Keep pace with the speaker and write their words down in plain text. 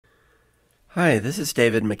Hi, this is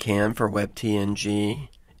David McCann for WebTNG.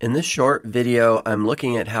 In this short video, I'm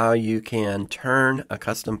looking at how you can turn a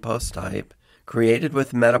custom post type created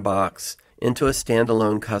with MetaBox into a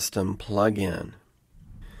standalone custom plugin.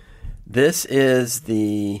 This is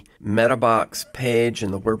the MetaBox page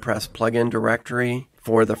in the WordPress plugin directory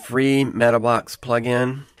for the free MetaBox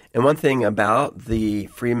plugin. And one thing about the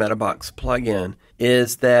free MetaBox plugin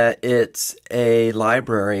is that it's a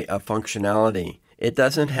library of functionality. It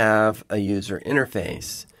doesn't have a user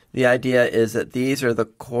interface. The idea is that these are the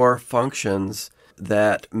core functions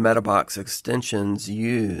that MetaBox extensions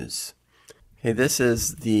use. Okay, this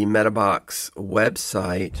is the MetaBox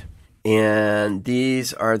website, and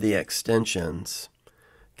these are the extensions.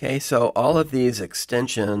 Okay, so all of these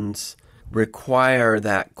extensions require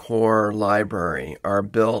that core library, are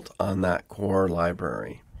built on that core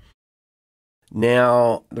library.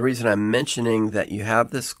 Now, the reason I'm mentioning that you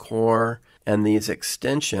have this core and these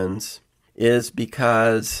extensions is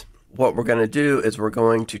because what we're going to do is we're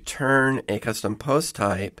going to turn a custom post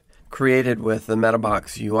type created with the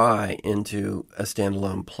MetaBox UI into a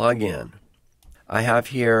standalone plugin. I have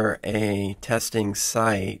here a testing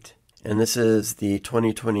site, and this is the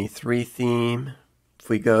 2023 theme. If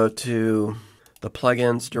we go to the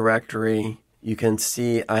plugins directory, you can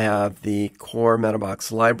see I have the core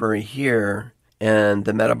MetaBox library here and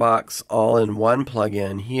the MetaBox all-in-one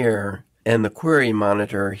plugin here and the query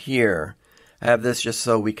monitor here. I have this just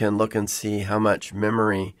so we can look and see how much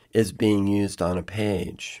memory is being used on a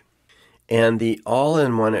page. And the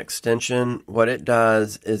all-in-one extension, what it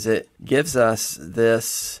does is it gives us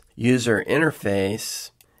this user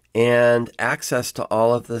interface and access to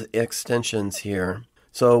all of the extensions here.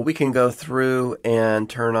 So we can go through and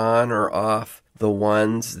turn on or off the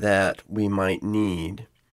ones that we might need.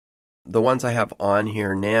 The ones I have on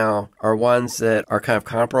here now are ones that are kind of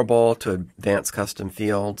comparable to advanced custom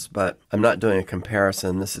fields, but I'm not doing a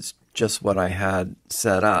comparison. This is just what I had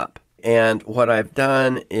set up. And what I've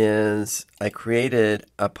done is I created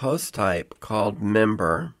a post type called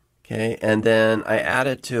member, okay, and then I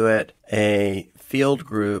added to it a field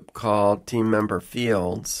group called team member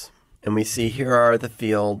fields. And we see here are the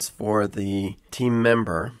fields for the team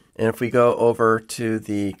member. And if we go over to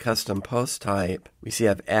the custom post type, we see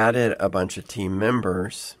I've added a bunch of team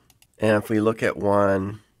members. And if we look at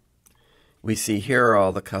one, we see here are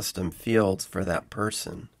all the custom fields for that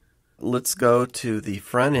person. Let's go to the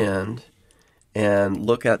front end and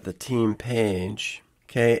look at the team page.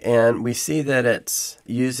 Okay, and we see that it's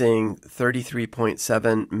using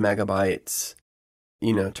 33.7 megabytes,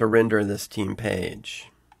 to render this team page.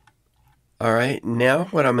 All right, now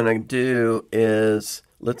what I'm going to do is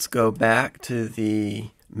let's go back to the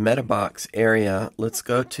MetaBox area. Let's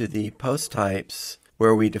go to the post types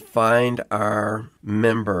where we defined our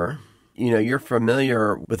member. You're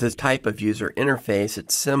familiar with this type of user interface.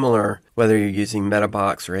 It's similar whether you're using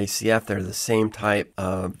MetaBox or ACF. They're the same type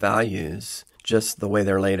of values. Just the way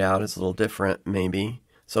they're laid out is a little different, maybe.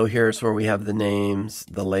 So here's where we have the names,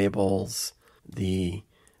 the labels, the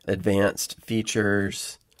advanced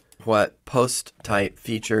features, what post type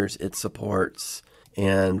features it supports,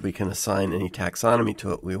 and we can assign any taxonomy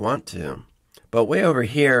to it we want to. But way over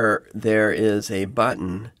here, there is a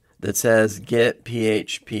button that says Get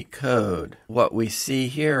PHP Code. What we see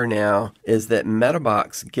here now is that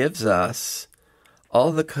MetaBox gives us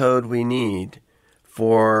all the code we need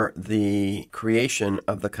for the creation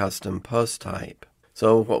of the custom post type.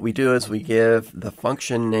 So what we do is we give the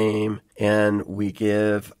function name and we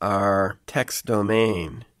give our text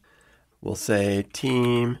domain. We'll say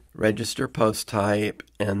team, register post type,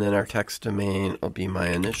 and then our text domain will be my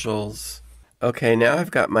initials. Okay, now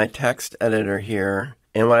I've got my text editor here,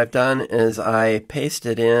 and what I've done is I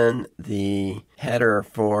pasted in the header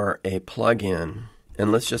for a plugin.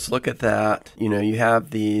 And let's just look at that. You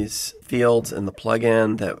have these fields in the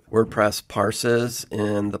plugin that WordPress parses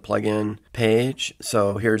in the plugin page.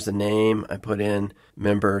 So here's the name. I put in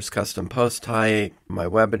members custom post type, my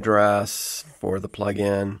web address for the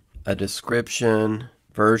plugin, a description,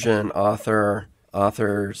 version, author,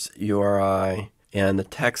 author's URI, and the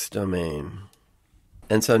text domain.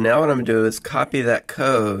 And so now what I'm going to do is copy that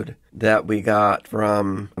code that we got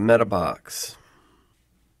from MetaBox.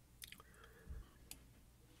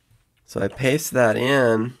 So I paste that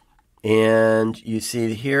in, and you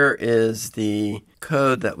see here is the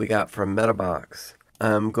code that we got from MetaBox.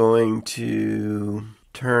 I'm going to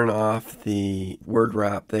turn off the word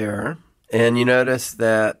wrap there. And you notice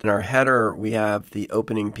that in our header, we have the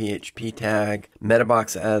opening PHP tag.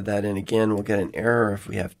 MetaBox added that in again. We'll get an error if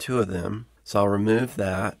we have two of them. So I'll remove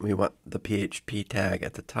that. We want the PHP tag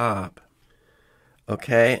at the top.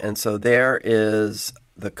 Okay, and so there is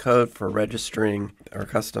the code for registering our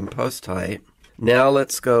custom post type. Now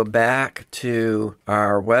let's go back to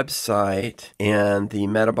our website and the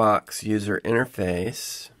MetaBox user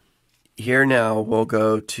interface. Here now we'll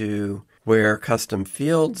go to where custom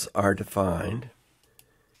fields are defined.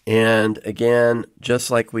 And again, just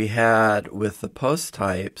like we had with the post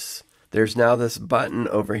types, there's now this button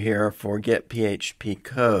over here for Get PHP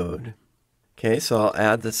Code. Okay, so I'll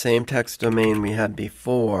add the same text domain we had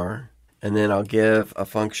before, and then I'll give a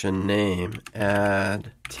function name,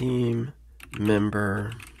 add team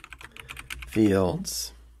member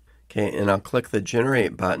fields. Okay, and I'll click the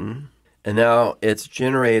generate button, and now it's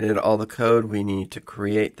generated all the code we need to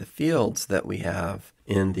create the fields that we have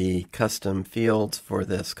in the custom fields for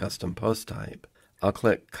this custom post type. I'll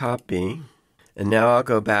click copy, and now I'll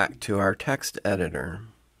go back to our text editor.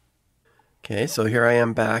 Okay, so here I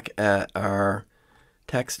am back at our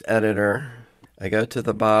text editor. I go to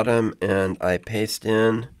the bottom and I paste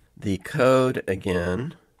in the code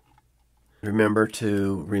again. Remember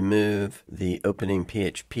to remove the opening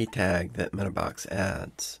PHP tag that MetaBox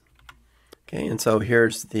adds. Okay, and so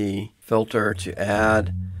here's the filter to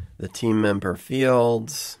add the team member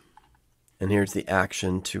fields, and here's the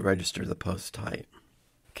action to register the post type.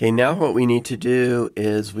 Okay, now what we need to do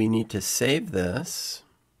is we need to save this.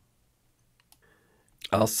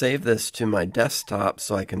 I'll save this to my desktop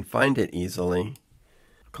so I can find it easily.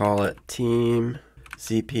 Call it teamcpt.php.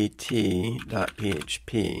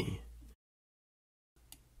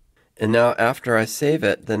 And now after I save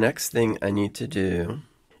it, the next thing I need to do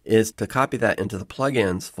is to copy that into the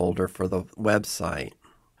plugins folder for the website.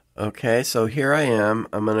 Okay, so here I am.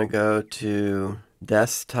 I'm going to go to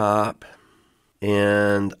desktop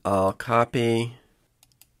and I'll copy.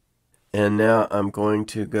 And now I'm going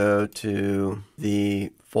to go to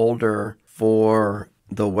the folder for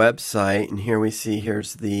the website. And here we see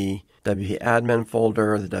here's the WP admin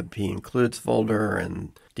folder, the WP includes folder,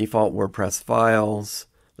 and default WordPress files.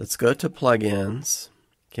 Let's go to plugins.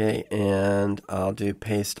 Okay, and I'll do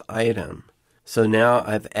paste item. So now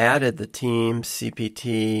I've added the Team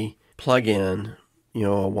CPT plugin,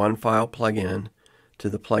 a one-file plugin, to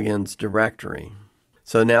the plugins directory.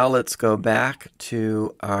 So now let's go back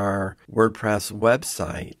to our WordPress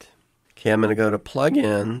website. Okay, I'm going to go to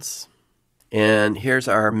plugins, and here's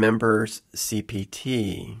our members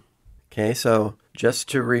CPT. Okay, so just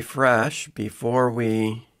to refresh before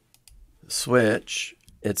we switch,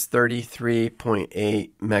 it's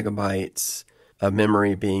 33.8 megabytes of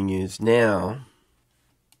memory being used now.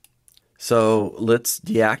 So let's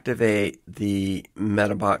deactivate the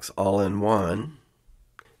MetaBox all-in-one.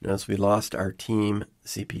 Notice we lost our Team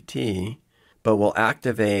CPT, but we'll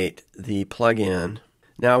activate the plugin.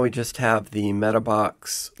 Now we just have the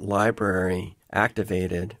MetaBox library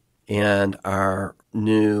activated and our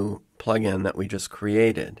new plugin that we just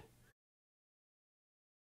created.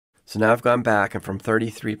 So now I've gone back, and from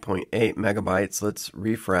 33.8 megabytes, let's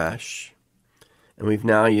refresh. And we've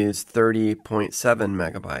now used 30.7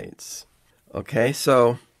 megabytes. Okay,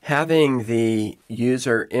 so having the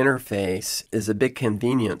user interface is a big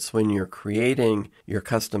convenience when you're creating your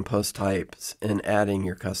custom post types and adding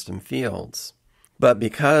your custom fields. But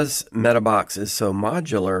because MetaBox is so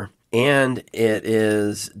modular and it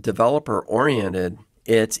is developer-oriented,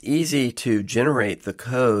 it's easy to generate the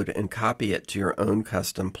code and copy it to your own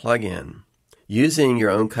custom plugin. Using your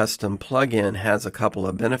own custom plugin has a couple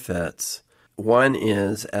of benefits. One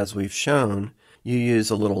is, as we've shown, you use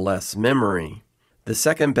a little less memory. The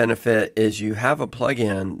second benefit is you have a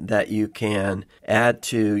plugin that you can add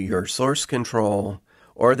to your source control,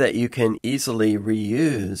 or that you can easily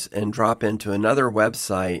reuse and drop into another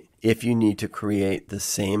website if you need to create the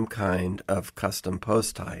same kind of custom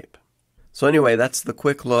post type. So anyway, that's the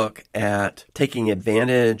quick look at taking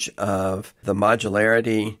advantage of the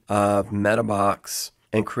modularity of MetaBox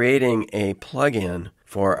and creating a plugin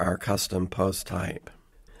for our custom post type.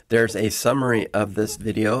 There's a summary of this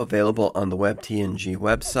video available on the WebTNG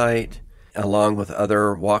website, along with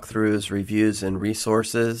other walkthroughs, reviews, and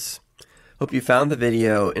resources. Hope you found the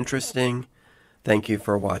video interesting. Thank you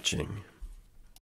for watching.